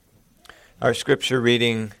Our scripture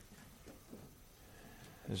reading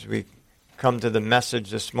as we come to the message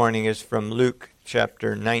this morning is from Luke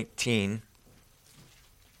chapter 19.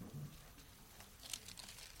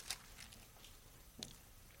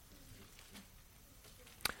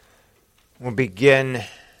 We'll begin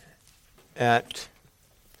at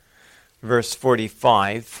verse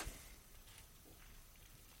 45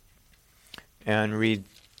 and read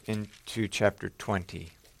into chapter 20.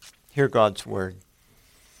 Hear God's word.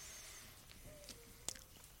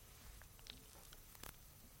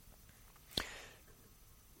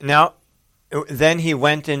 Now, then he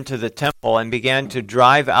went into the temple and began to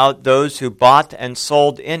drive out those who bought and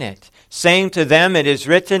sold in it, saying to them, "It is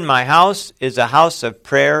written, my house is a house of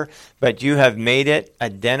prayer, but you have made it a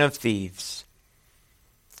den of thieves."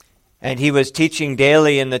 And he was teaching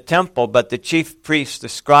daily in the temple, but the chief priests, the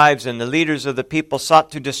scribes, and the leaders of the people sought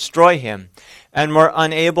to destroy him, and were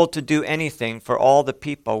unable to do anything, for all the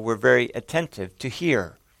people were very attentive to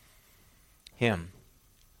hear him.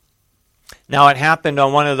 Now it happened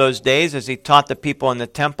on one of those days, as he taught the people in the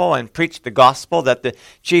temple and preached the gospel, that the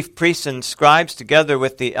chief priests and scribes, together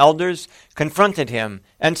with the elders, confronted him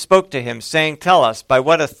and spoke to him, saying, "Tell us, by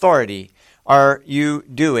what authority are you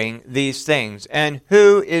doing these things? And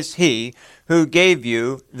who is he who gave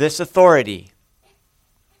you this authority?"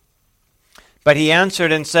 But he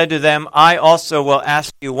answered and said to them, "I also will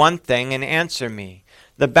ask you one thing, and answer me.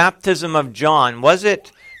 The baptism of John, was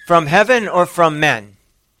it from heaven or from men?"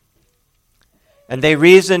 And they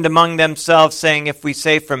reasoned among themselves, saying, "If we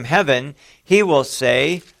say from heaven, he will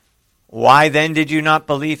say, 'Why then did you not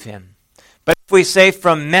believe him?' But if we say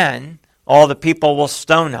from men, all the people will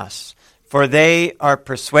stone us, for they are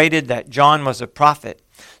persuaded that John was a prophet."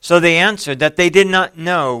 So they answered that they did not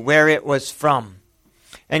know where it was from.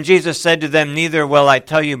 And Jesus said to them, "Neither will I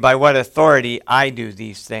tell you by what authority I do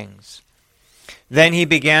these things." Then he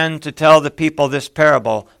began to tell the people this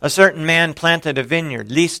parable. "A certain man planted a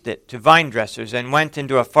vineyard, leased it to vine dressers, and went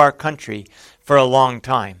into a far country for a long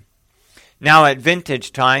time. Now at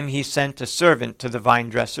vintage time he sent a servant to the vine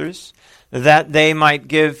dressers, that they might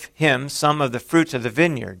give him some of the fruit of the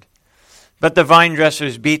vineyard. But the vine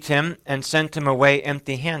dressers beat him and sent him away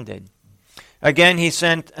empty-handed. Again he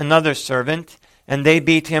sent another servant, and they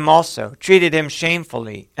beat him also, treated him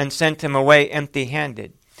shamefully, and sent him away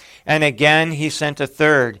empty-handed. And again he sent a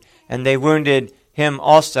third, and they wounded him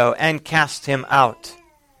also, and cast him out.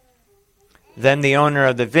 Then the owner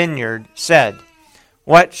of the vineyard said,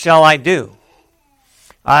 'What shall I do?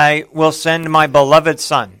 I will send my beloved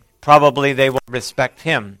son. Probably they will respect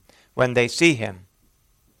him when they see him.'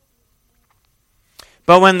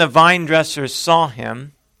 But when the vine dressers saw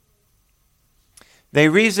him, they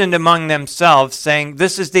reasoned among themselves, saying,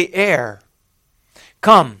 'This is the heir.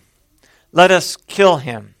 Come, let us kill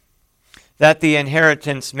him, that the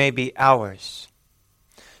inheritance may be ours.'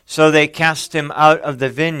 So they cast him out of the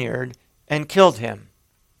vineyard and killed him.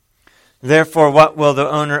 Therefore, what will the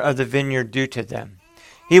owner of the vineyard do to them?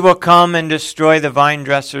 He will come and destroy the vine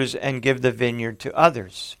dressers and give the vineyard to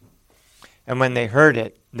others." And when they heard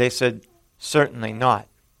it, they said, "Certainly not."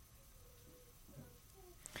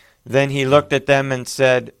 Then he looked at them and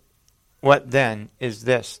said, "What then is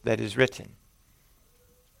this that is written?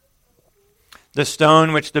 The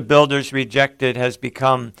stone which the builders rejected has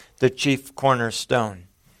become the chief cornerstone.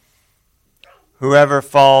 Whoever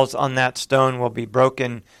falls on that stone will be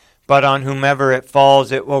broken, but on whomever it falls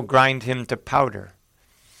it will grind him to powder."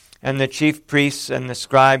 And the chief priests and the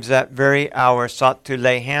scribes that very hour sought to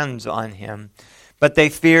lay hands on him, but they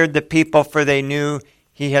feared the people, for they knew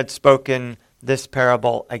he had spoken this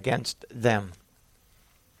parable against them.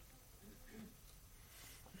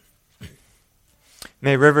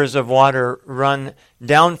 May rivers of water run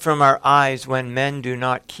down from our eyes when men do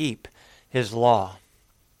not keep his law.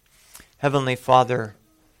 Heavenly Father,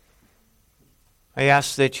 I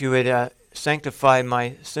ask that you would sanctify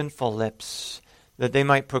my sinful lips, that they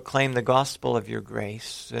might proclaim the gospel of your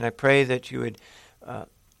grace. And I pray that you would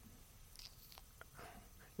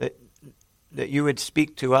that you would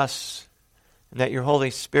speak to us, and that your Holy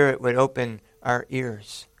Spirit would open our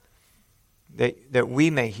ears, that we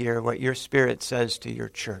may hear what your Spirit says to your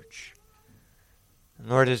church. And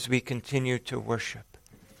Lord, as we continue to worship,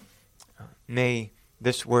 may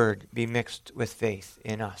this word be mixed with faith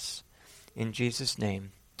in us. In Jesus'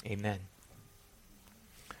 name, amen.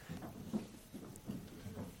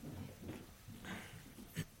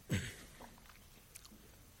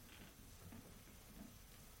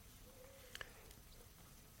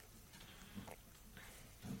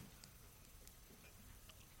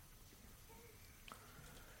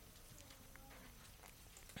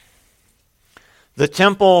 The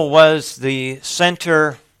temple was the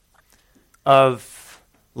center of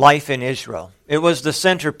life in Israel. It was the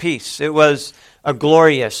centerpiece. It was a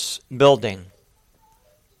glorious building,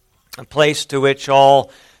 a place to which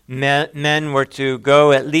all men were to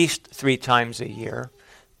go at least 3 times a year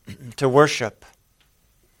to worship.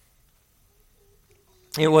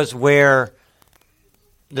 It was where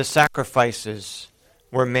the sacrifices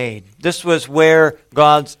were made. This was where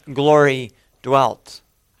God's glory dwelt.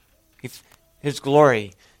 His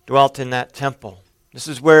glory dwelt in that temple. This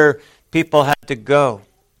is where people had to go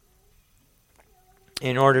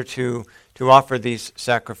in order to offer these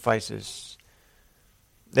sacrifices.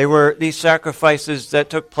 These sacrifices that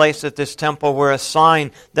took place at this temple were a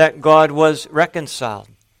sign that God was reconciled.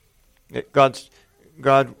 That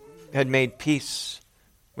God had made peace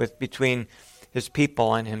between his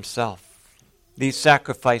people and himself. These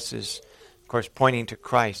sacrifices, of course, pointing to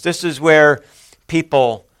Christ. This is where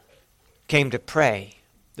people came to pray.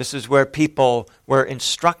 This is where people were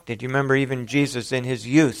instructed. You remember even Jesus in his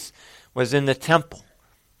youth was in the temple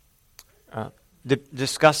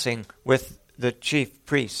discussing with the chief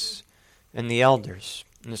priests and the elders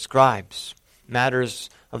and the scribes matters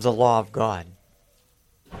of the law of God.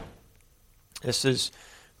 This is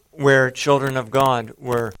where children of God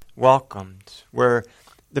were welcomed, where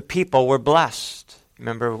the people were blessed.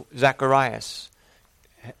 Remember, Zacharias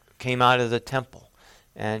came out of the temple,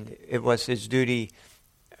 and it was his duty,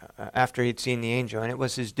 after he'd seen the angel, and it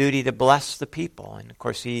was his duty to bless the people. And of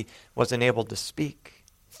course, he wasn't able to speak.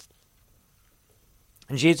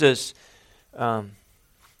 And Jesus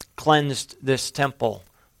cleansed this temple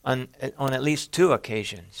on at least 2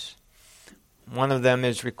 occasions. One of them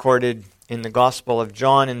is recorded in the Gospel of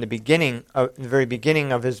John in the very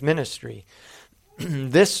beginning of his ministry.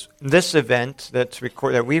 This event that's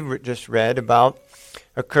recorded, that we just read about,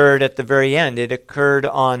 occurred at the very end. It occurred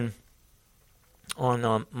on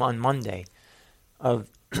Monday, of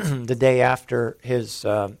the day after his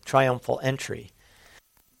triumphal entry.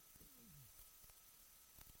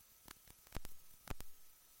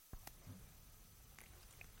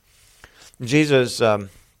 Jesus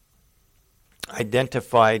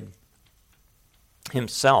identified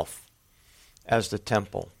himself as the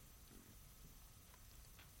temple.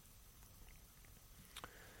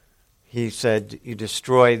 He said, "You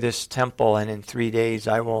destroy this temple, and in 3 days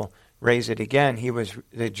I will raise it again."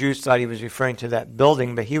 The Jews thought he was referring to that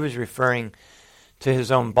building, but he was referring to his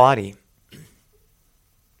own body.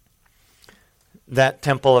 That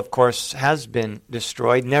temple, of course, has been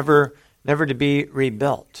destroyed, never to be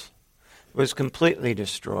rebuilt. It was completely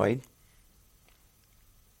destroyed.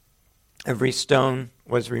 Every stone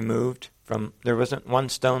was removed there wasn't one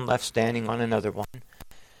stone left standing on another one.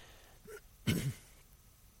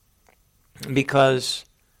 Because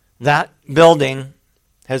that building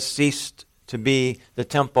has ceased to be the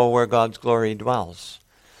temple where God's glory dwells.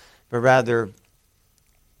 But rather,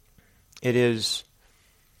 it is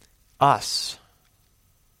us.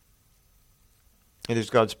 It is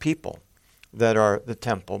God's people that are the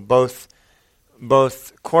temple, both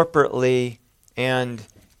corporately and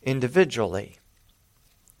individually.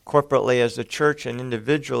 Corporately as the church and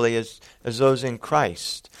individually as those in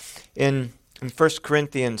Christ. In 1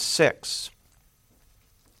 Corinthians 6,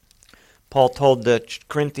 Paul told the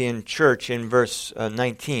Corinthian church in verse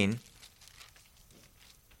 19,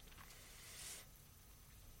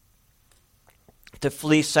 to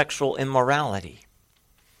flee sexual immorality.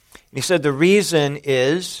 He said, the reason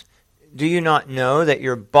is, do you not know that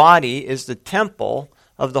your body is the temple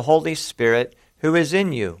of the Holy Spirit who is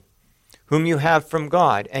in you, whom you have from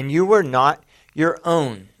God, and you were not your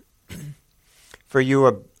own? For you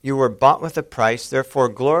were bought with a price, therefore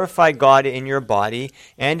glorify God in your body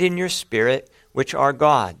and in your spirit, which are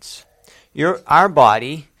God's. Our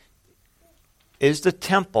body is the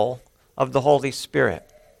temple of the Holy Spirit.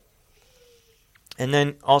 And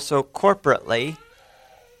then also corporately,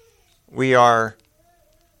 we are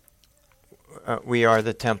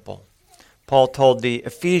the temple. Paul told the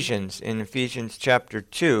Ephesians in Ephesians chapter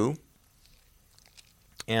 2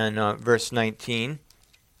 and verse 19,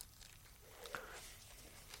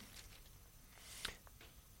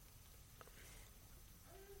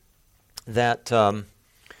 that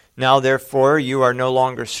now therefore you are no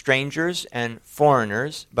longer strangers and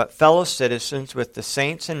foreigners, but fellow citizens with the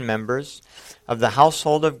saints and members of the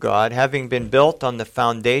household of God, having been built on the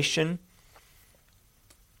foundation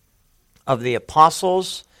of the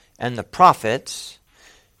apostles and the prophets,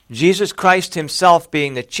 Jesus Christ himself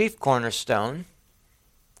being the chief cornerstone,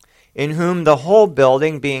 in whom the whole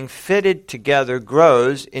building being fitted together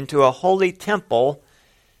grows into a holy temple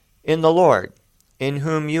in the Lord, in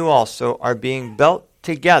whom you also are being built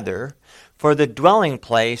together for the dwelling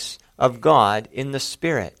place of God in the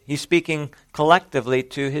Spirit. He's speaking collectively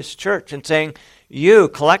to his church and saying, you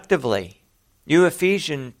collectively, you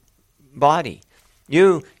Ephesian body,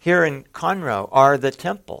 you here in Conroe are the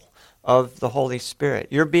temple of the Holy Spirit.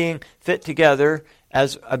 You're being fit together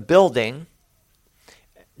as a building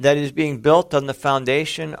that is being built on the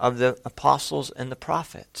foundation of the apostles and the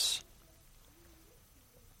prophets.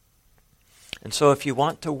 And so if you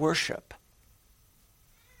want to worship,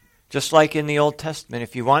 just like in the Old Testament,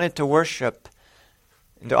 if you wanted to worship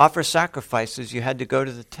and to offer sacrifices, you had to go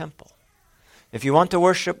to the temple. If you want to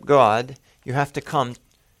worship God, you have to come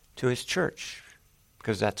to his church,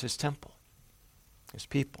 because that's his temple, his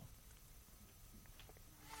people.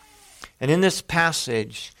 And in this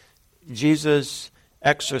passage, Jesus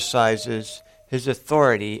exercises his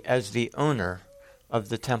authority as the owner of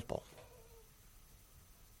the temple.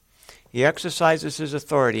 He exercises his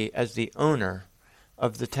authority as the owner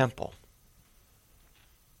of the temple.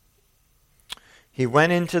 He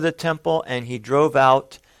went into the temple and he drove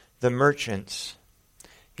out the merchants.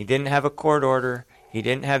 He didn't have a court order. He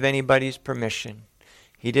didn't have anybody's permission.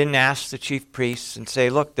 He didn't ask the chief priests and say,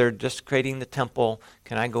 look, they're desecrating the temple.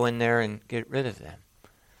 Can I go in there and get rid of them?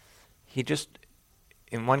 He just,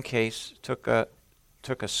 in one case, took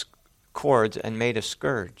cords and made a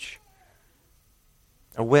scourge,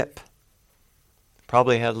 a whip.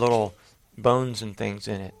 Probably had little bones and things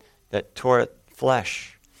in it that tore at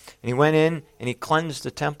flesh. And he went in and he cleansed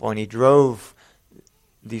the temple and he drove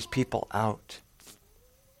these people out.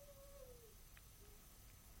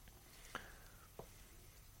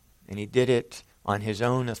 And he did it on his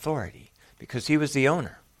own authority because he was the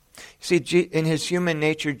owner. You see, in his human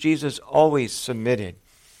nature, Jesus always submitted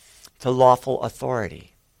to lawful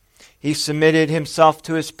authority. He submitted himself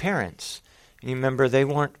to his parents. And you remember, they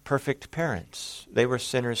weren't perfect parents. They were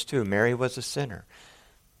sinners too. Mary was a sinner.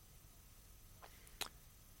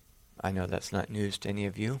 I know that's not news to any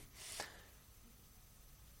of you.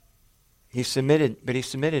 He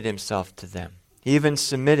submitted himself to them. He even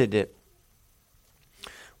submitted it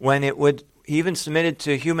when it would. He even submitted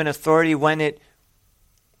to human authority when it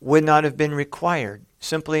would not have been required,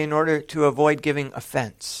 simply in order to avoid giving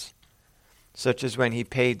offense, such as when he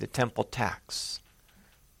paid the temple tax.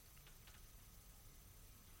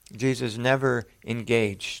 Jesus never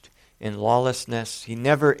engaged in lawlessness. He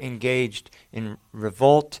never engaged in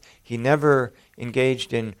revolt. He never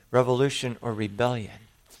engaged in revolution or rebellion.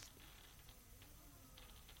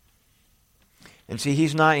 And see,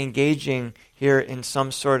 he's not engaging here in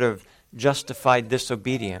some sort of justified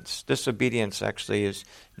disobedience. Disobedience actually is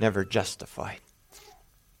never justified.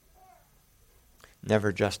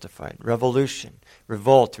 Never justified. Revolution,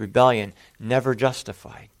 revolt, rebellion, never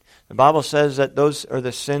justified. The Bible says that those are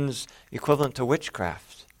the sins equivalent to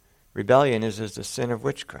witchcraft. Rebellion is the sin of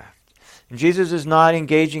witchcraft. And Jesus is not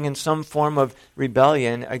engaging in some form of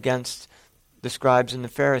rebellion against the scribes and the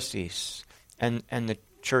Pharisees and the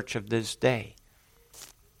church of this day.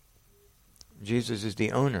 Jesus is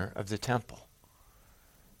the owner of the temple.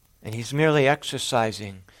 And he's merely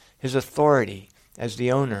exercising his authority as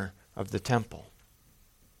the owner of the temple.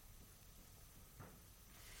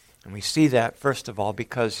 And we see that, first of all,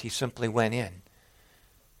 because he simply went in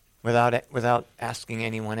without asking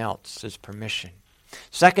anyone else's permission.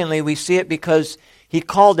 Secondly, we see it because he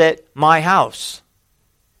called it my house.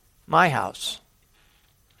 My house.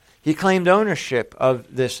 He claimed ownership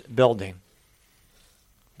of this building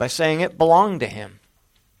by saying it belonged to him.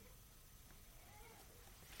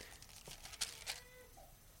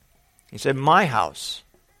 He said, my house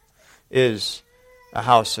is a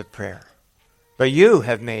house of prayer, but you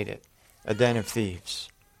have made it a den of thieves.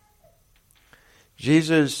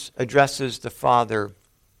 Jesus addresses the Father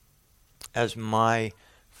as my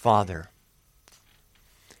Father.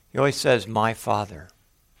 He always says, my Father.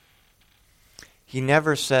 He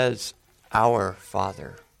never says, our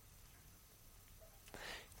Father.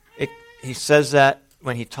 He says that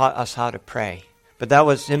when he taught us how to pray. But that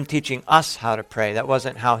was him teaching us how to pray. That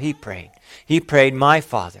wasn't how he prayed. He prayed, my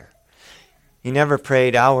Father. He never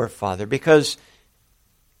prayed, our Father. Because,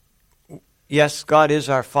 yes, God is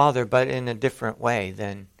our Father, but in a different way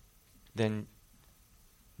than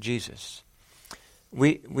Jesus.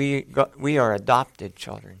 We are adopted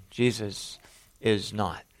children. Jesus is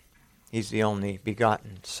not. He's the only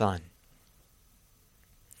begotten Son.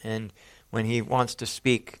 And when he wants to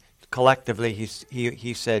speak collectively,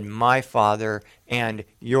 he said, my Father and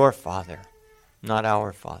your Father, not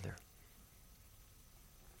our Father.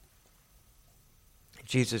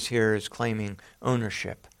 Jesus here is claiming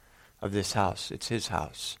ownership of this house. It's his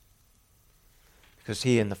house. Because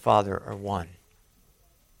he and the Father are one.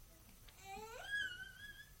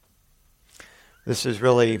 This is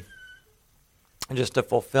really just a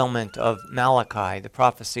fulfillment of Malachi, the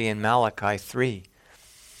prophecy in Malachi 3.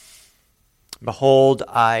 Behold,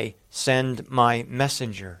 I send my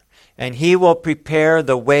messenger, and he will prepare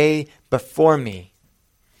the way before me.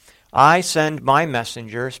 I send my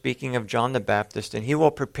messenger, speaking of John the Baptist, and he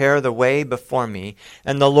will prepare the way before me.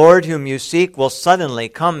 And the Lord whom you seek will suddenly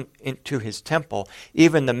come into his temple,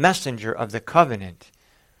 even the messenger of the covenant,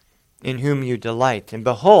 in whom you delight. And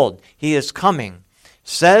behold, he is coming,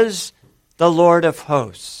 says the Lord of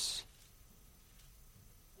hosts.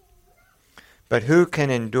 But who can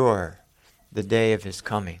endure the day of his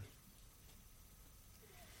coming?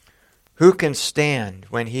 Who can stand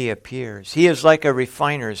when he appears? He is like a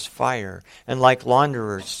refiner's fire and like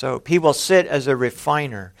launderer's soap. He will sit as a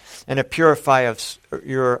refiner and a purifier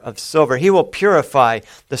of silver. He will purify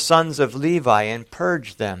the sons of Levi and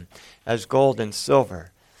purge them as gold and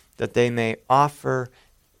silver, that they may offer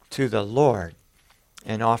to the Lord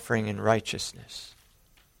an offering in righteousness.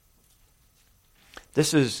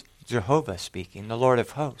 This is Jehovah speaking, the Lord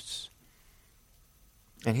of hosts.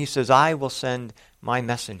 And he says, I will send my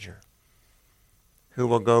messenger who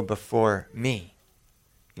will go before me.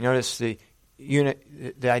 You notice the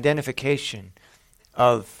identification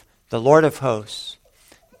of the Lord of hosts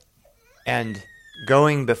and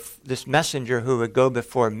this messenger who would go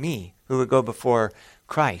before me, who would go before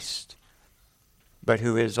Christ, but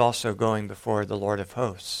who is also going before the Lord of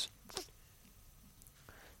hosts,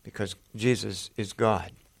 because Jesus is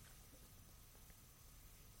God.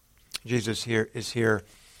 Jesus is here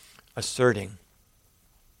asserting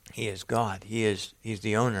he is God. He's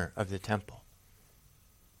the owner of the temple.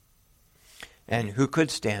 And who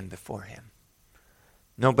could stand before him?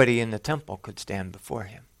 Nobody in the temple could stand before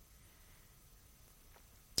him.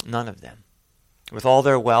 None of them. With all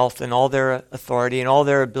their wealth and all their authority and all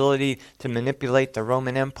their ability to manipulate the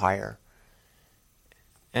Roman Empire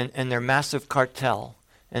and their massive cartel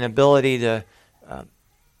and ability to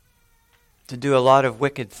do a lot of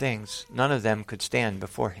wicked things, none of them could stand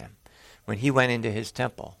before him when he went into his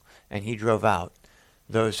temple and he drove out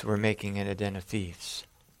those who were making it a den of thieves.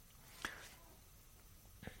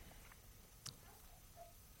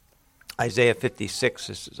 Isaiah 56,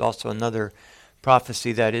 this is also another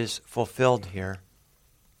prophecy that is fulfilled here.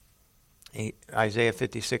 Isaiah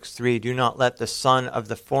 56:3, do not let the son of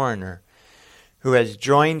the foreigner who has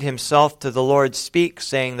joined himself to the Lord speak,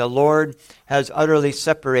 saying, the Lord has utterly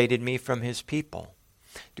separated me from his people.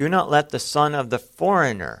 Do not let the son of the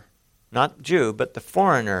foreigner, not Jew, but the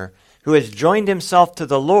foreigner, who has joined himself to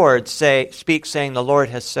the Lord, speak, saying, the Lord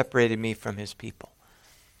has separated me from his people.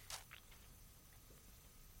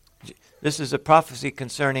 This is a prophecy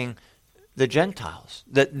concerning the Gentiles,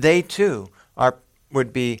 that they too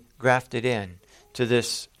would be grafted in to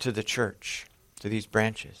the church, to these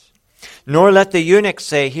branches. Nor let the eunuch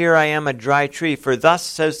say, here I am a dry tree, for thus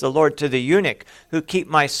says the Lord to the eunuch who keep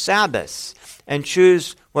my Sabbaths and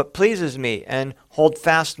choose what pleases me and hold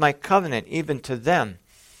fast my covenant, even to them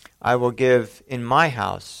I will give in my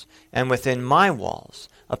house and within my walls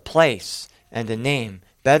a place and a name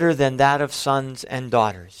better than that of sons and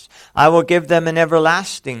daughters. I will give them an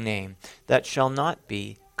everlasting name that shall not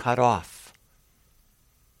be cut off.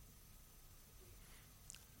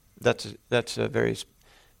 That's a very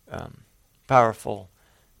powerful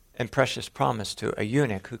and precious promise to a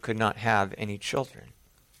eunuch who could not have any children.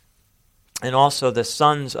 And also the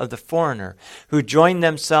sons of the foreigner who join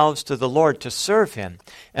themselves to the Lord to serve him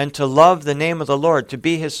and to love the name of the Lord, to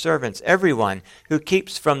be his servants, everyone who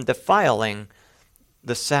keeps from defiling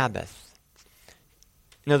the Sabbath.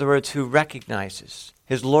 In other words, who recognizes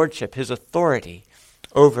his lordship, his authority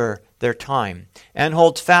over their time, and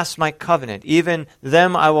holds fast my covenant. Even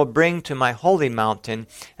them I will bring to my holy mountain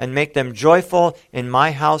and make them joyful in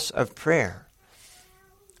my house of prayer.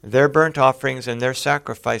 Their burnt offerings and their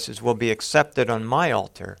sacrifices will be accepted on my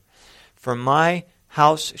altar, for my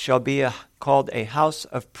house shall be called a house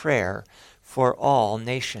of prayer for all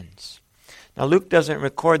nations. Now Luke doesn't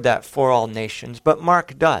record that for all nations, but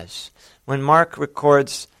Mark does. When Mark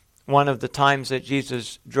records one of the times that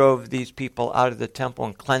Jesus drove these people out of the temple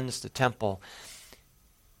and cleansed the temple,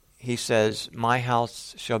 he says, my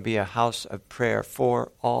house shall be a house of prayer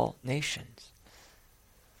for all nations.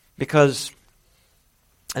 Because,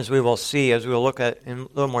 as we will see, as we will look at in a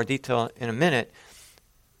little more detail in a minute,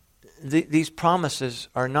 these promises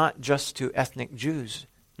are not just to ethnic Jews,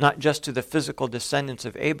 not just to the physical descendants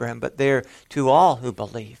of Abraham, but they're to all who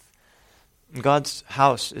believe. God's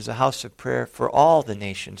house is a house of prayer for all the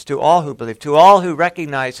nations, to all who believe, to all who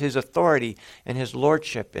recognize his authority and his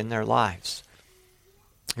lordship in their lives,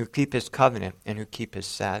 who keep his covenant and who keep his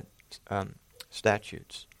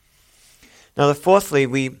statutes. Now, fourthly,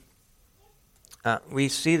 we we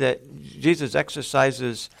see that Jesus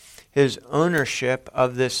exercises his ownership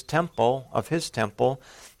of this temple, of his temple,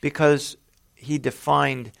 because he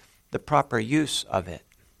defined the proper use of it.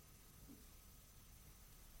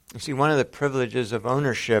 You see, one of the privileges of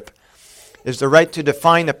ownership is the right to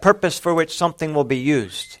define the purpose for which something will be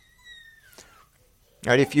used.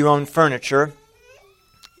 Right? If you own furniture,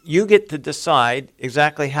 you get to decide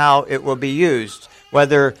exactly how it will be used,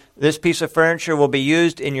 whether this piece of furniture will be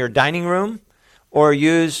used in your dining room or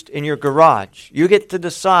used in your garage. You get to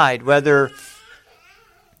decide whether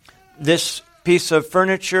this piece of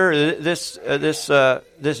furniture, this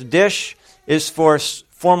dish, is for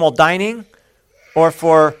formal dining or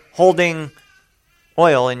for holding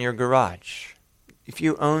oil in your garage. If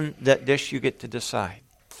you own that dish, you get to decide.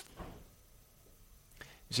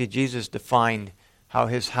 You see, Jesus defined how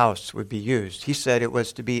his house would be used. He said it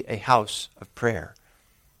was to be a house of prayer.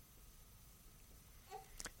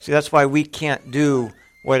 See, that's why we can't do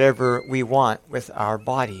whatever we want with our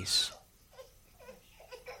bodies.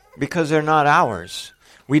 Because they're not ours.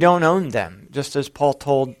 We don't own them, just as Paul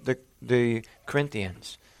told the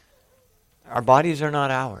Corinthians. Our bodies are not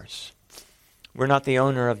ours. We're not the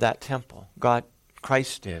owner of that temple.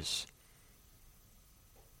 Christ is.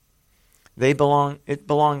 It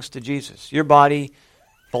belongs to Jesus. Your body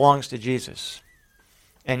belongs to Jesus.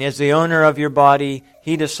 And as the owner of your body,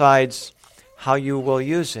 he decides how you will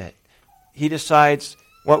use it. He decides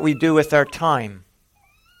what we do with our time,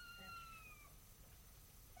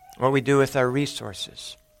 what we do with our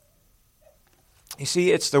resources. You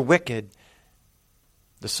see, it's the wicked,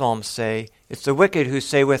 the Psalms say, it's the wicked who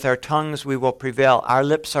say, with our tongues we will prevail. Our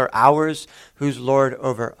lips are ours, who's Lord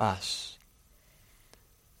over us.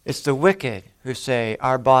 It's the wicked who say,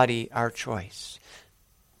 our body, our choice.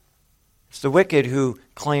 It's the wicked who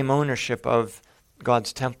claim ownership of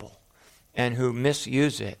God's temple and who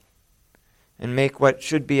misuse it and make what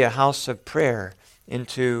should be a house of prayer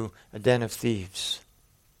into a den of thieves.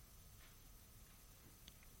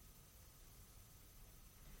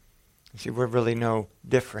 You see, we're really no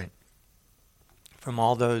different from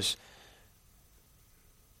all those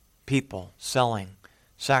people selling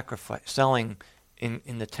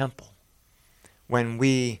in the temple when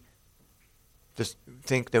we just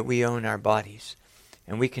think that we own our bodies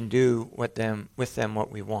and we can do with them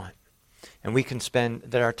what we want. And we can spend,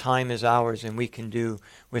 that our time is ours and we can do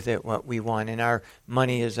with it what we want. And our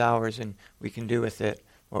money is ours and we can do with it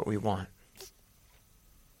what we want.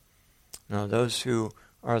 No, those who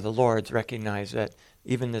are the Lord's recognize that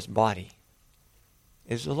even this body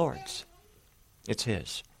is the Lord's. It's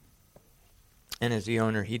his. And as the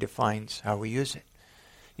owner, he defines how we use it.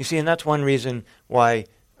 You see, and that's one reason why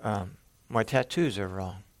tattoos are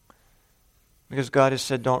wrong. Because God has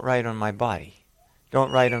said, don't write on my body.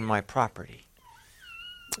 Don't write on my property.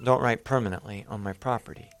 Don't write permanently on my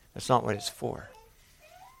property. That's not what it's for.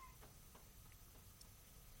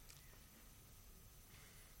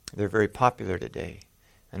 They're very popular today.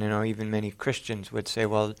 And I know even many Christians would say,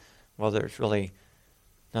 well, there's really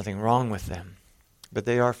nothing wrong with them. But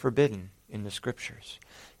they are forbidden in the Scriptures.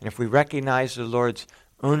 And if we recognize the Lord's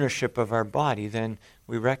ownership of our body, then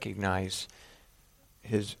we recognize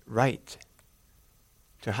his right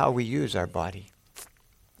to how we use our body,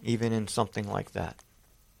 even in something like that.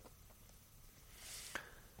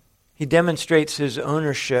 He demonstrates his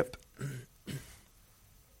ownership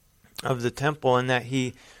of the temple in that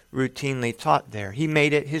he routinely taught there. He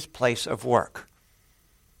made it his place of work.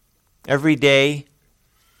 Every day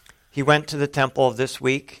he went to the temple of this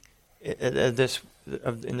week, in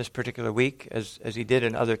this particular week, as he did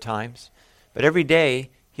in other times. But every day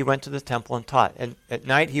he went to the temple and taught. And at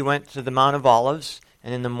night he went to the Mount of Olives,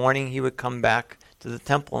 and in the morning he would come back to the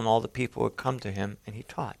temple and all the people would come to him and he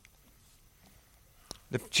taught.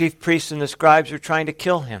 The chief priests and the scribes were trying to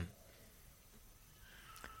kill him.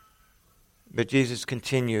 But Jesus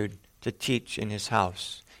continued to teach in his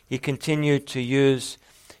house. He continued to use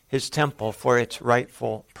his temple for its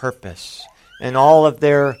rightful purpose. And all of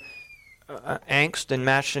their angst and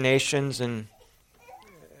machinations and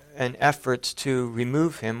efforts to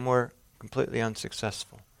remove him were completely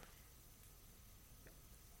unsuccessful.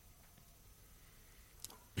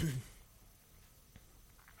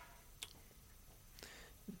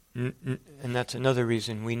 And that's another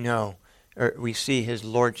reason we know, or we see his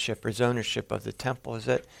lordship, or his ownership of the temple, is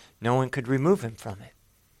that no one could remove him from it.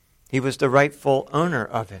 He was the rightful owner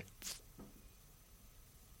of it.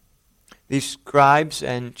 These scribes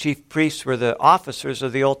and chief priests were the officers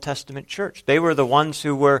of the Old Testament church. They were the ones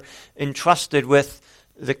who were entrusted with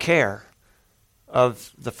the care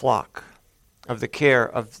of the flock, of the care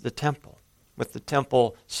of the temple, with the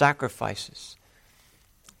temple sacrifices.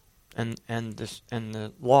 and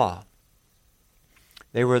the law.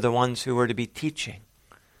 They were the ones who were to be teaching.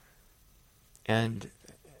 And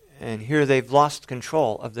here they've lost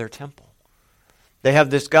control of their temple. They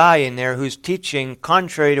have this guy in there who's teaching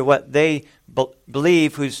contrary to what they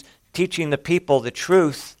believe, who's teaching the people the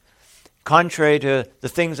truth, contrary to the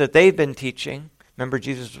things that they've been teaching. Remember,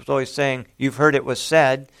 Jesus was always saying, you've heard it was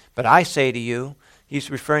said, but I say to you.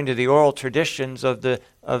 He's referring to the oral traditions of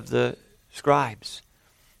the scribes,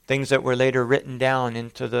 things that were later written down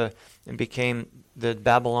and became the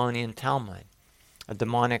Babylonian Talmud, a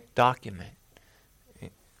demonic document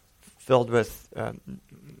filled with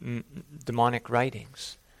demonic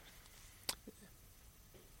writings.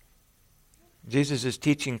 Jesus is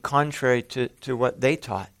teaching contrary to what they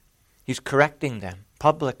taught. He's correcting them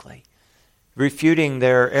publicly, refuting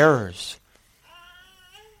their errors.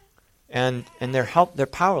 And they're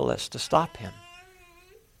powerless to stop him.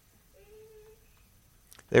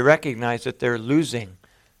 They recognize that they're losing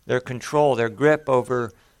their control, their grip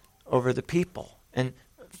over the people. And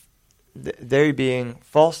they, being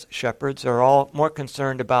false shepherds, are all more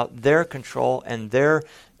concerned about their control and their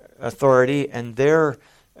authority and their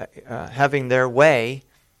having their way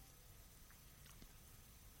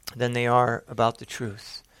than they are about the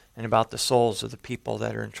truth and about the souls of the people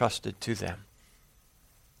that are entrusted to them.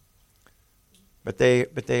 But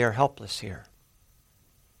they are helpless here.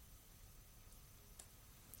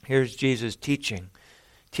 Here's Jesus teaching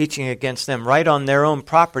against them right on their own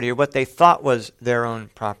property, or what they thought was their own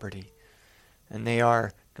property. And they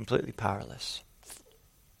are completely powerless.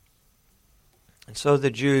 And so the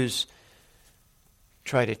Jews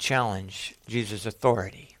try to challenge Jesus'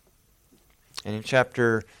 authority. And in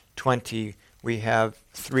chapter 20, we have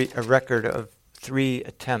a record of 3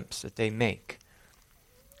 attempts that they make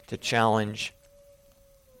to challenge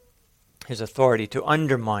his authority, to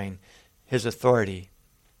undermine his authority.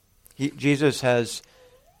 Jesus has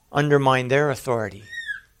undermined their authority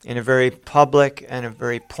in a very public and a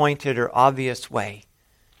very pointed or obvious way.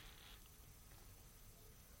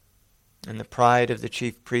 And the pride of the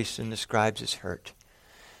chief priests and the scribes is hurt.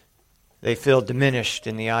 They feel diminished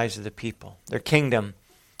in the eyes of the people. Their kingdom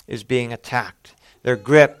is being attacked. Their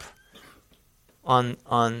grip on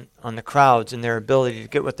the crowds and their ability to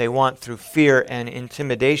get what they want through fear and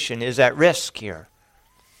intimidation is at risk here.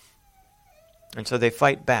 And so they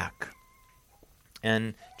fight back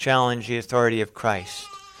and challenge the authority of Christ.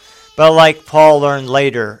 But like Paul learned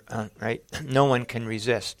later, right, no one can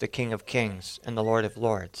resist the King of Kings and the Lord of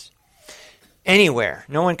Lords. Anywhere.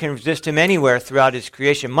 No one can resist him anywhere throughout his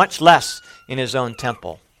creation, much less in his own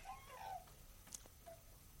temple.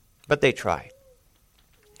 But they try.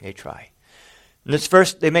 They try. And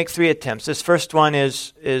they make 3 attempts. This first one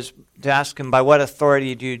is to ask him, by what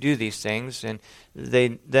authority do you do these things? And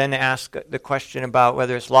they then ask the question about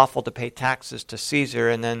whether it's lawful to pay taxes to Caesar.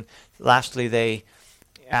 And then lastly, they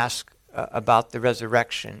ask about the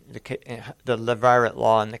resurrection, the Levirate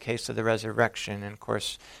law in the case of the resurrection. And of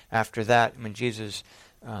course, after that, when Jesus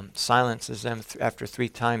silences them after 3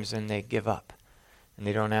 times, then they give up. And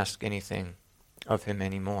they don't ask anything of him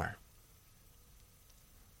anymore.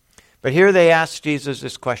 But here they ask Jesus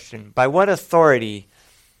this question, by what authority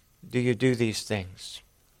do you do these things?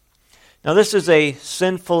 Now this is a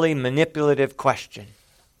sinfully manipulative question.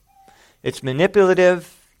 It's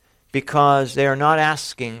manipulative because they are not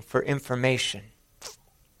asking for information.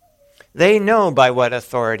 They know by what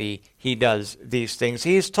authority he does these things.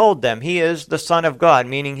 He has told them he is the Son of God,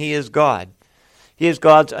 meaning he is God. He is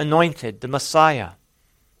God's anointed, the Messiah.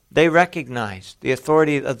 They recognize the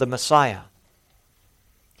authority of the Messiah.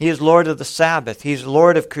 He is Lord of the Sabbath. He's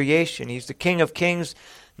Lord of creation. He's the King of Kings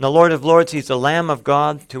and the Lord of Lords. He's the Lamb of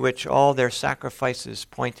God to which all their sacrifices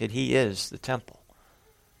pointed. He is the temple.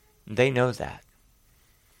 They know that.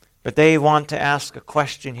 But they want to ask a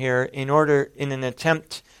question here in an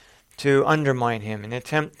attempt to undermine him, an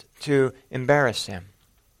attempt to embarrass him.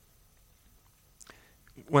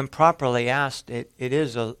 When properly asked, it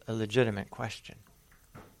is a legitimate question.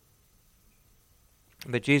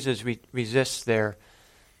 But Jesus resists their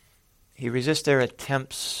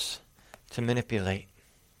attempts to manipulate.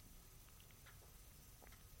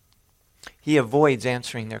 He avoids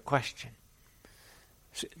answering their question.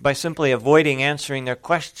 By simply avoiding answering their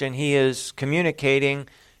question, he is communicating,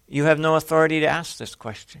 you have no authority to ask this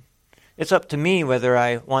question. It's up to me whether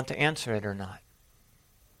I want to answer it or not.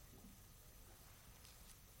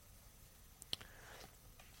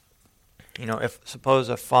 If suppose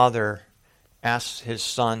a father asks his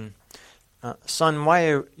son, son, why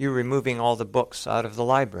are you removing all the books out of the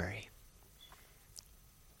library?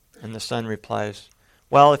 And the son replies,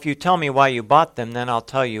 well, if you tell me why you bought them, then I'll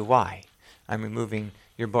tell you why I'm removing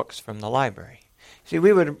your books from the library. See,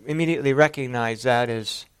 we would immediately recognize that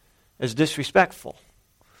as disrespectful,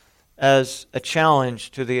 as a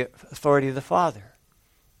challenge to the authority of the Father.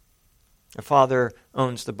 The Father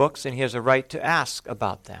owns the books, and he has a right to ask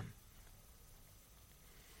about them.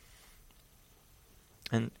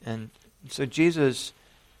 And so Jesus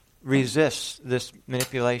resists this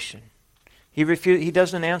manipulation. He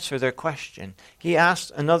doesn't answer their question. He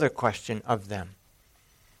asks another question of them,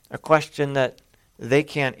 a question that they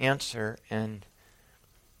can't answer, and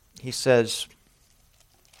he says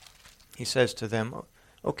to them,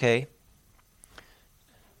 okay,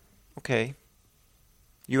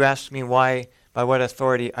 you asked me by what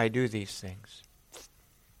authority I do these things.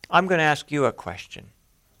 I'm going to ask you a question.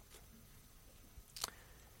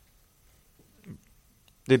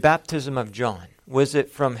 The baptism of John, was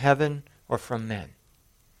it from heaven or from men?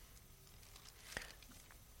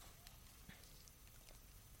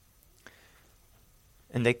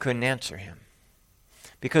 And they couldn't answer him.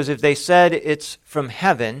 Because if they said it's from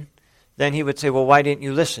heaven, then he would say, well, why didn't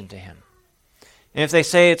you listen to him? And if they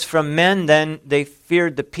say it's from men, then they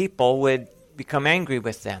feared the people would become angry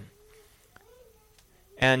with them.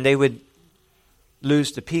 And they would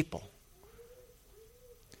lose the people.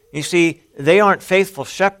 You see, they aren't faithful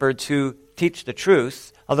shepherds who teach the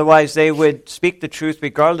truth. Otherwise, they would speak the truth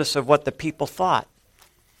regardless of what the people thought.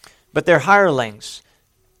 But they're hirelings.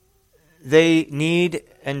 They need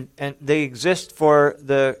and they exist for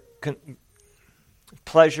the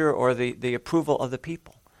pleasure or the approval of the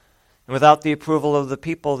people. And without the approval of the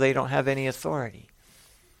people, they don't have any authority.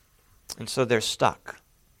 And so they're stuck.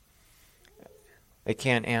 They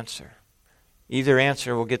can't answer. Either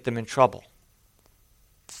answer will get them in trouble.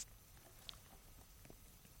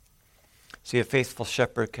 See, a faithful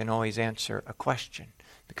shepherd can always answer a question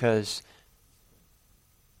because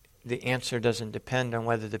the answer doesn't depend on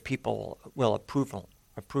whether the people will approve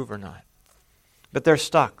or not. But they're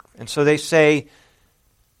stuck. And so they say,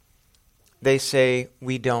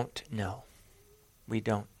 we don't know. We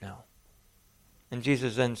don't know. And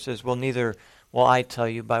Jesus then says, well, neither will I tell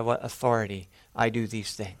you by what authority I do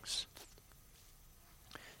these things.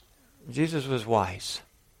 Jesus was wise.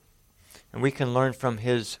 And we can learn from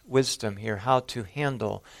his wisdom here how to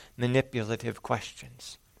handle manipulative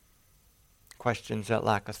questions. Questions that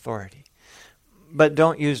lack authority. But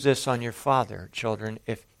don't use this on your father, children,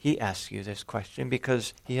 if he asks you this question,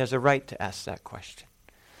 because he has a right to ask that question.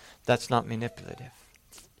 That's not manipulative.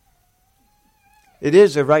 It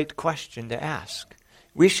is a right question to ask.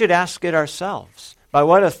 We should ask it ourselves. By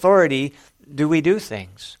what authority do we do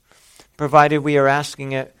things? Provided we are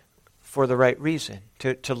asking it for the right reason,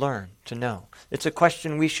 to learn, to know. It's a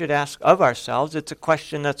question we should ask of ourselves. It's a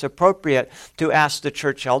question that's appropriate to ask the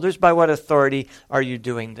church elders. By what authority are you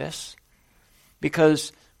doing this?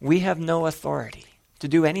 Because we have no authority to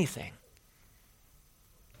do anything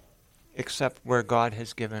except where God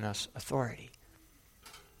has given us authority.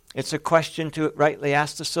 It's a question to rightly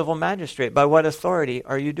ask the civil magistrate, by what authority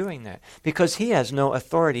are you doing that? Because he has no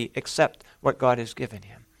authority except what God has given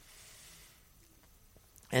him.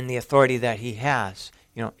 And the authority that he has,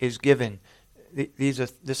 is given.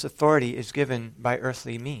 This authority is given by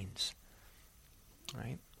earthly means,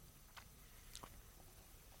 right?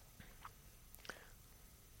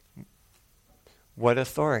 What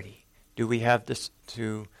authority do we have this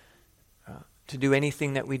to do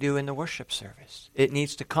anything that we do in the worship service? It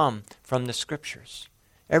needs to come from the Scriptures.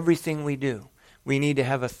 Everything we do, we need to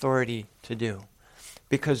have authority to do,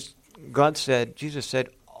 because Jesus said,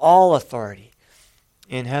 all authority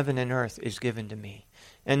in heaven and earth is given to me.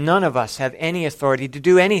 And none of us have any authority to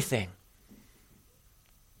do anything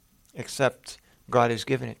except God has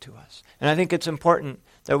given it to us. And I think it's important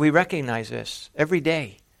that we recognize this every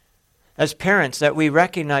day. As parents, that we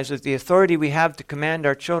recognize that the authority we have to command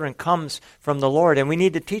our children comes from the Lord. And we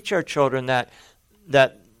need to teach our children that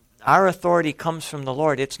our authority comes from the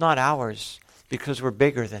Lord. It's not ours because we're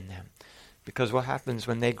bigger than them. Because what happens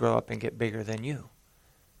when they grow up and get bigger than you?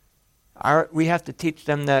 We have to teach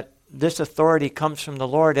them that this authority comes from the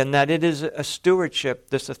Lord and that it is a stewardship,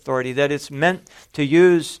 this authority, that it's meant to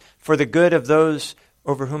use for the good of those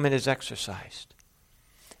over whom it is exercised.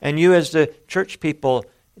 And you as the church people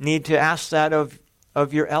need to ask that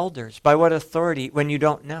of your elders. By what authority, when you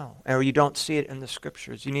don't know or you don't see it in the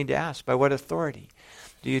Scriptures, you need to ask, by what authority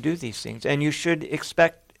do you do these things? And you should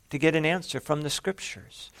expect to get an answer from the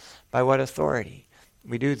Scriptures. By what authority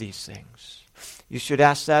we do these things? You should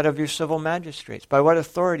ask that of your civil magistrates. By what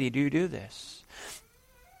authority do you do this?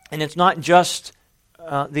 And it's not just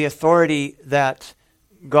the authority that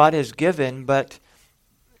God has given, but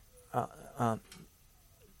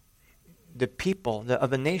the people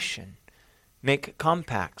of a nation make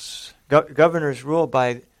compacts. Governors rule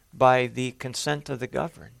by the consent of the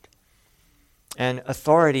governed. And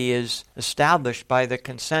authority is established by the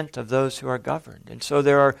consent of those who are governed. And so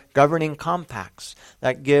there are governing compacts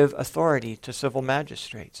that give authority to civil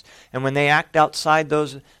magistrates. And when they act outside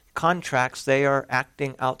those contracts, they are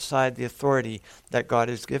acting outside the authority that God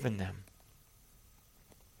has given them.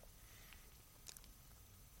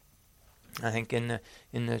 I think in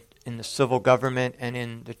the civil government and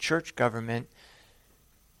in the church government,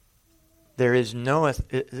 there is no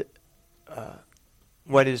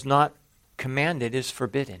what is not commanded is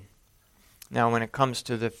forbidden. Now, when it comes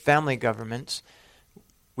to the family governments,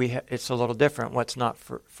 it's a little different. What's not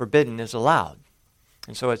forbidden is allowed.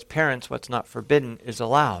 And so as parents, what's not forbidden is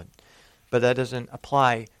allowed. But that doesn't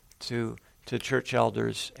apply to church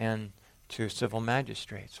elders and to civil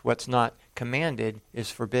magistrates. What's not commanded is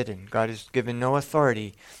forbidden. God has given no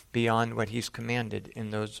authority beyond what He's commanded in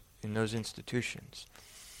those institutions.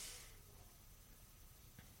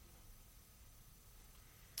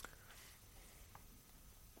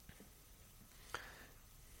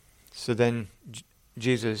 So then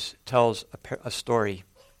Jesus tells a story.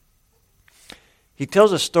 He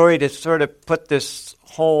tells a story to sort of put this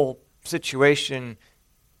whole situation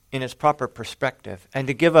in its proper perspective and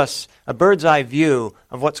to give us a bird's eye view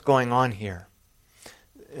of what's going on here.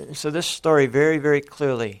 So this story very, very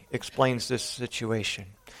clearly explains this situation.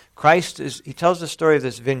 He tells the story of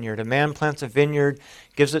this vineyard. A man plants a vineyard,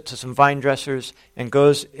 gives it to some vine dressers, and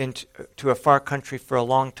goes into a far country for a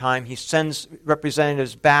long time. He sends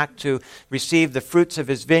representatives back to receive the fruits of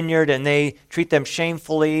his vineyard, and they treat them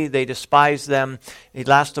shamefully. They despise them.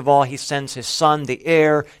 Last of all, he sends his son, the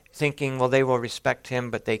heir, thinking, well, they will respect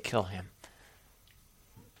him, but they kill him.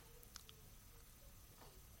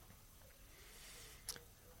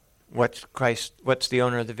 What's the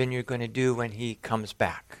owner of the vineyard going to do when he comes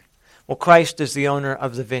back? Well, Christ is the owner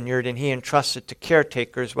of the vineyard, and He entrusts it to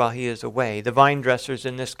caretakers while He is away. The vine dressers,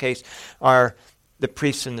 in this case, are the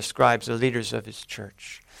priests and the scribes, the leaders of His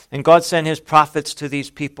church. And God sent His prophets to these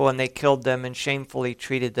people, and they killed them and shamefully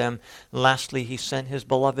treated them. And lastly, He sent His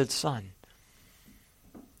beloved Son.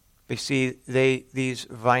 You see, these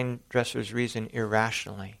vine dressers reason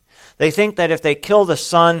irrationally. They think that if they kill the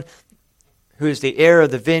Son, who is the heir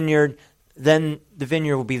of the vineyard, then the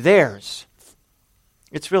vineyard will be theirs.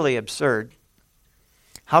 It's really absurd.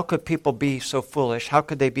 How could people be so foolish? How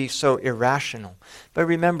could they be so irrational? But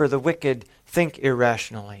remember, the wicked think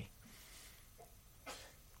irrationally.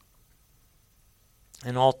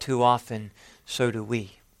 And all too often, so do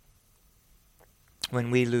we.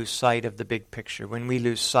 When we lose sight of the big picture, when we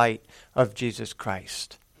lose sight of Jesus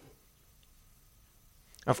Christ.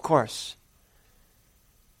 Of course,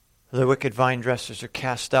 the wicked vine dressers are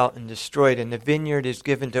cast out and destroyed, and the vineyard is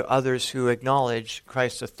given to others who acknowledge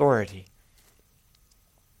Christ's authority.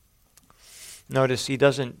 Notice He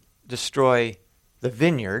doesn't destroy the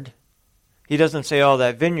vineyard. He doesn't say, oh,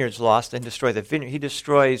 that vineyard's lost, and destroy the vineyard. He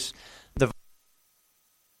destroys the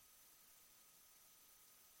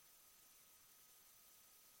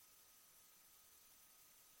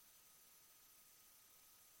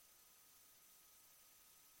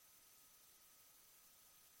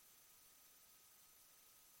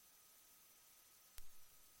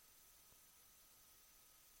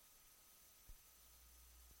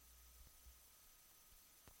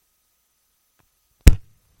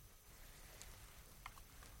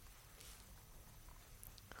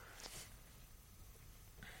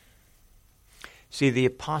See, the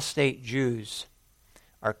apostate Jews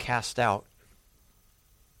are cast out,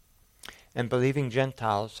 and believing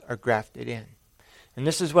Gentiles are grafted in. And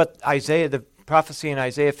this is what the prophecy in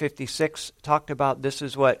Isaiah 56 talked about. This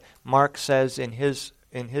is what Mark says in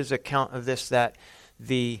his account of this, that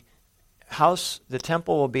the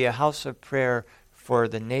temple will be a house of prayer for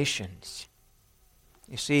the nations.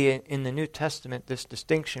 You see, in the New Testament, this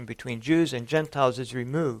distinction between Jews and Gentiles is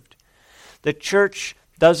removed. The church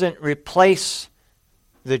doesn't replace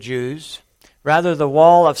the Jews. Rather, the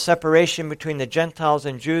wall of separation between the Gentiles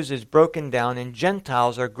and Jews is broken down, and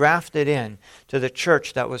Gentiles are grafted in to the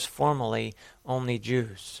church that was formerly only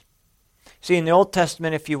Jews. See, in the Old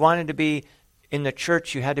Testament, if you wanted to be in the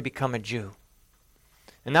church, you had to become a Jew.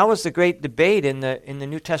 And that was the great debate in the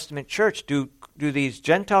New Testament church. Do these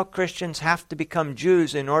Gentile Christians have to become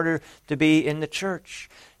Jews in order to be in the church?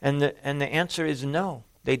 And the answer is no.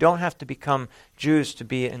 They don't have to become Jews to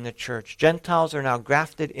be in the church. Gentiles are now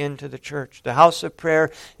grafted into the church. The house of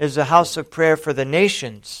prayer is a house of prayer for the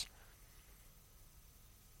nations.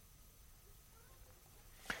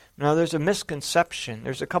 Now there's a misconception.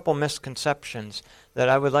 There's a couple misconceptions that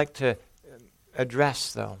I would like to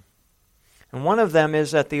address, though. And one of them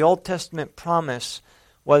is that the Old Testament promise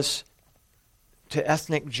was to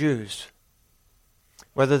ethnic Jews,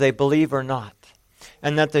 whether they believe or not.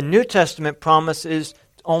 And that the New Testament promise is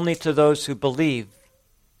only to those who believe,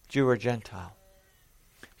 Jew or Gentile.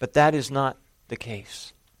 But that is not the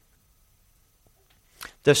case.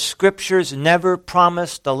 The Scriptures never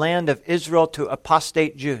promised the land of Israel to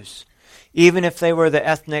apostate Jews, even if they were the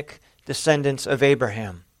ethnic descendants of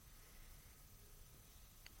Abraham.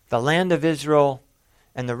 The land of Israel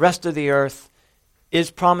and the rest of the earth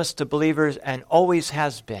is promised to believers and always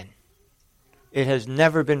has been. It has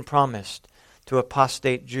never been promised to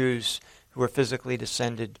apostate Jews who are physically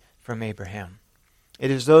descended from Abraham.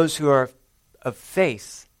 It is those who are of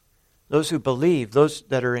faith, those who believe, those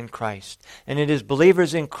that are in Christ. And it is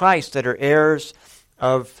believers in Christ that are heirs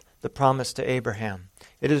of the promise to Abraham.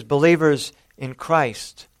 It is believers in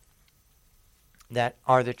Christ that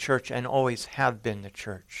are the church and always have been the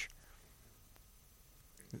church.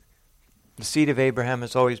 The seed of Abraham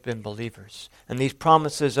has always been believers. And these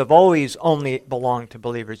promises have always only belonged to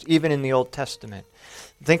believers, even in the Old Testament.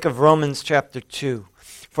 Think of Romans chapter 2.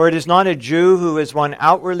 For it is not a Jew who is one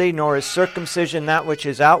outwardly, nor is circumcision that which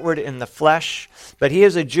is outward in the flesh, but he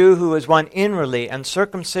is a Jew who is one inwardly, and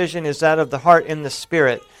circumcision is that of the heart in the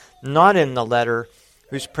spirit, not in the letter,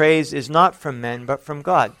 whose praise is not from men, but from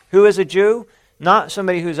God. Who is a Jew? Not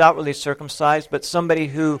somebody who's outwardly circumcised, but somebody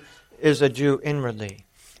who is a Jew inwardly.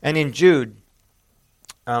 And in Jude,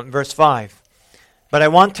 verse 5, but I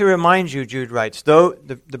want to remind you, Jude writes, though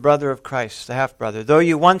the brother of Christ, the half-brother, though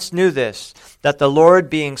you once knew this, that the Lord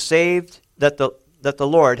being saved, that the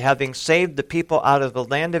Lord, having saved the people out of the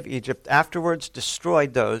land of Egypt, afterwards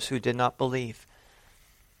destroyed those who did not believe.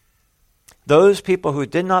 Those people who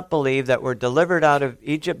did not believe that were delivered out of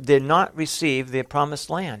Egypt did not receive the promised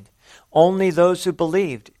land. Only those who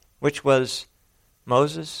believed, which was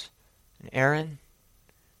Moses and Aaron,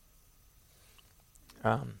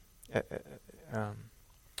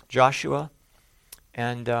 Joshua,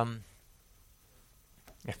 and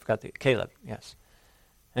Caleb, yes.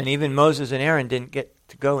 And even Moses and Aaron didn't get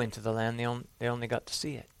to go into the land. They only got to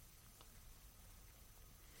see it.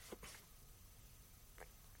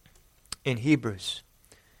 In Hebrews,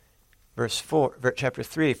 chapter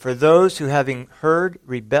 3, for who having heard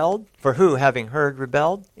rebelled,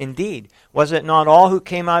 indeed, was it not all who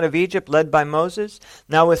came out of Egypt led by Moses?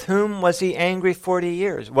 Now with whom was he angry 40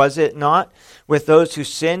 years? Was it not with those who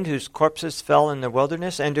sinned, whose corpses fell in the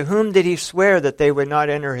wilderness? And to whom did he swear that they would not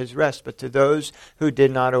enter his rest, but to those who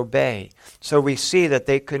did not obey? So we see that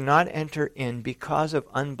they could not enter in because of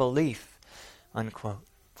unbelief, unquote.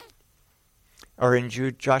 Or in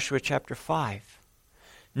Joshua chapter 5.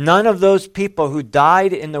 None of those people who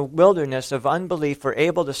died in the wilderness of unbelief were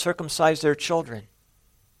able to circumcise their children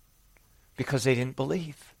because they didn't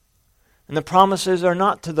believe. And the promises are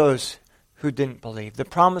not to those who didn't believe. The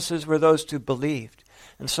promises were those who believed.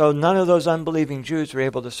 And so none of those unbelieving Jews were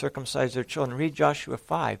able to circumcise their children. Read Joshua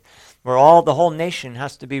 5, where the whole nation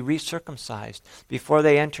has to be recircumcised before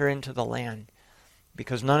they enter into the land.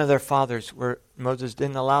 Because none of their fathers Moses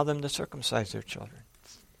didn't allow them to circumcise their children.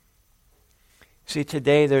 See,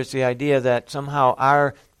 today there's the idea that somehow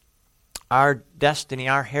our destiny,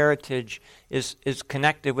 our heritage is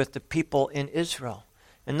connected with the people in Israel.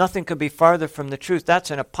 And nothing could be farther from the truth. That's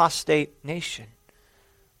an apostate nation.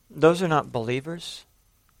 Those are not believers.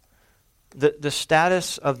 The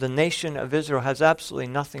status of the nation of Israel has absolutely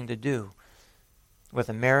nothing to do with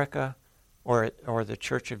America or the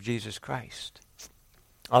Church of Jesus Christ.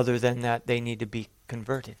 Other than that, they need to be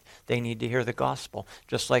converted. They need to hear the gospel,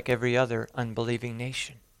 just like every other unbelieving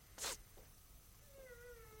nation.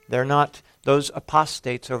 They're not, those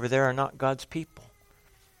apostates over there are not God's people.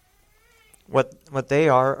 What they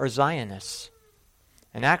are Zionists.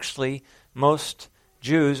 And actually, most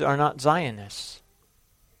Jews are not Zionists.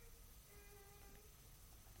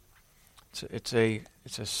 It's a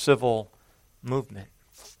civil movement,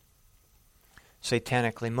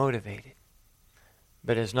 satanically motivated.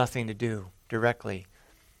 But it has nothing to do directly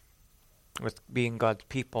with being God's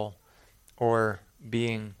people or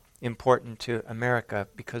being important to America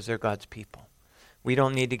because they're God's people. We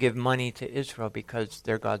don't need to give money to Israel because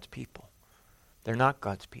they're God's people. They're not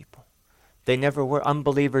God's people. They never were.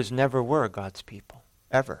 Unbelievers never were God's people,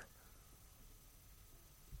 ever.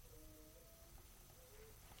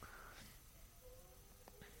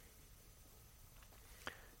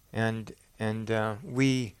 And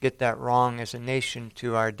we get that wrong as a nation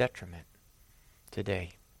to our detriment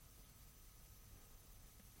today.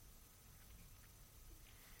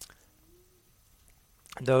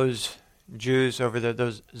 Those Jews over there,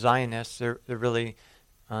 those Zionists, they're really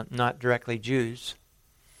not directly Jews.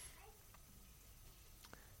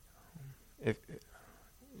 if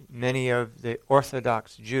many of the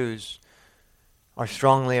Orthodox Jews are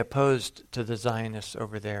strongly opposed to the Zionists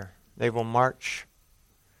over there. They will march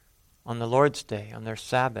on the Lord's Day, on their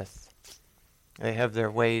Sabbath. They have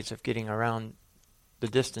their ways of getting around the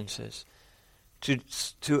distances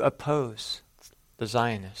to oppose the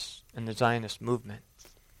Zionists and the Zionist movement.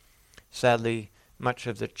 Sadly, much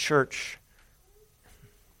of the church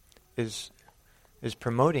is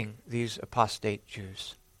promoting these apostate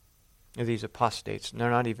Jews. These apostates, they're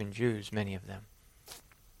not even Jews, many of them.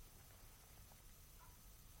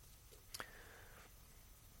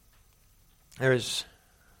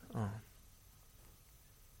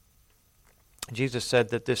 Jesus said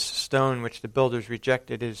that this stone which the builders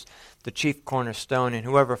rejected is the chief cornerstone, and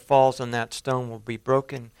whoever falls on that stone will be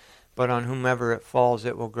broken, but on whomever it falls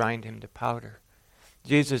it will grind him to powder.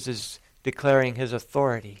 Jesus is declaring his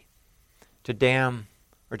authority to damn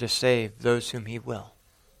or to save those whom he will.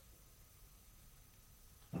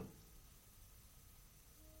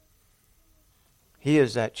 He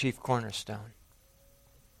is that chief cornerstone.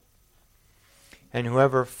 And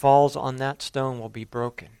whoever falls on that stone will be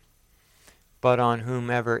broken, but on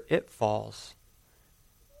whomever it falls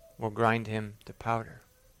will grind him to powder.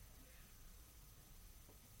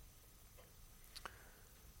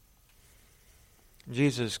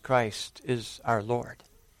 Jesus Christ is our Lord,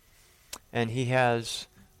 and he has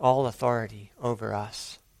all authority over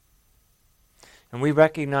us. And we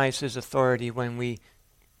recognize his authority when we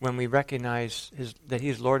recognize that he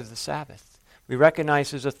is Lord of the Sabbath. We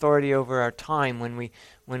recognize his authority over our time when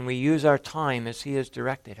we use our time as he has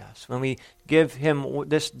directed us. When we give him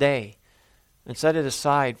this day and set it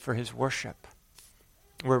aside for his worship,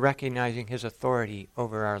 we're recognizing his authority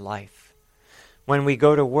over our life. When we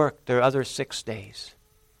go to work the other 6 days,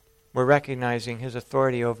 we're recognizing his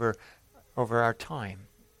authority over our time.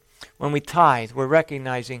 When we tithe, we're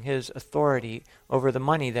recognizing his authority over the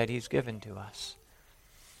money that he's given to us.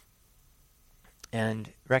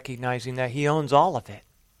 And recognizing that he owns all of it.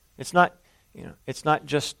 It's not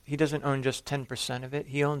just, he doesn't own just 10% of it,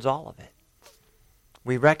 he owns all of it.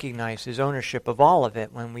 We recognize his ownership of all of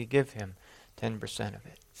it when we give him 10% of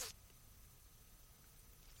it.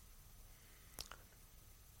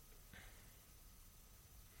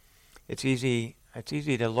 It's easy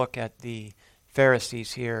to look at the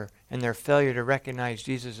Pharisees here and their failure to recognize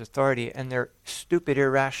Jesus' authority and their stupid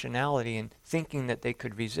irrationality in thinking that they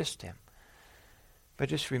could resist him. But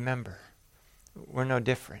just remember, we're no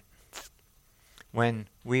different when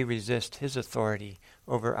we resist his authority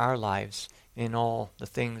over our lives in all the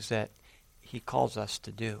things that he calls us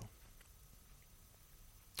to do.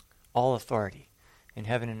 All authority in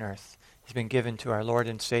heaven and earth has been given to our Lord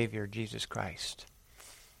and Savior, Jesus Christ.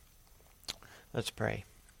 Let's pray.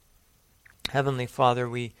 Heavenly Father,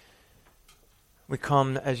 we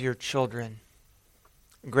come as your children,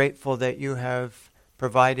 grateful that you have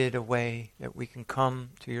provided a way that we can come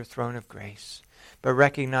to your throne of grace, but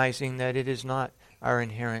recognizing that it is not our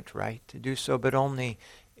inherent right to do so, but only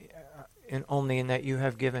in that you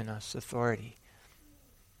have given us authority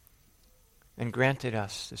and granted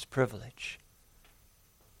us this privilege.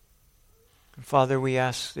 And Father, we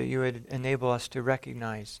ask that you would enable us to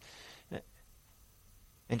recognize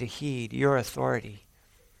and to heed your authority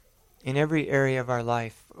in every area of our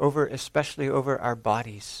life, especially over our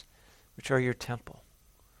bodies, which are your temple,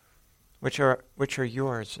 which are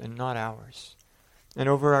yours and not ours, and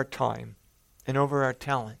over our time, and over our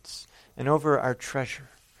talents, and over our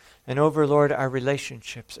treasure, and over, Lord, our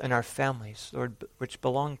relationships and our families, Lord, which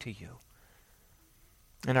belong to you,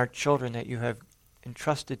 and our children that you have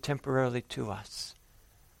entrusted temporarily to us,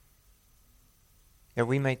 that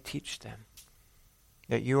we may teach them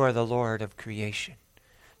that you are the Lord of creation,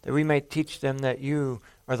 that we may teach them that you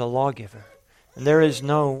are the lawgiver, and there is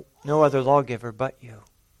no other lawgiver but you.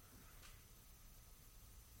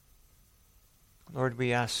 Lord,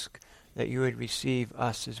 we ask that you would receive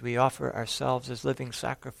us as we offer ourselves as living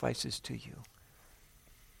sacrifices to you,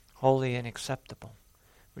 holy and acceptable,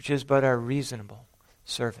 which is but our reasonable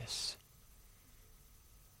service.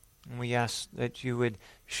 And we ask that you would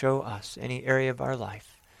show us any area of our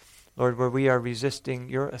life, Lord, where we are resisting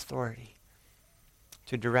your authority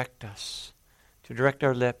to direct us, to direct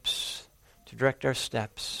our lips, to direct our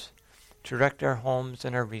steps, to direct our homes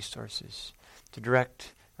and our resources, to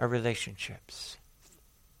direct our relationships.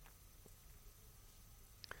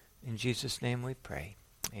 In Jesus' name we pray.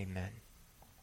 Amen.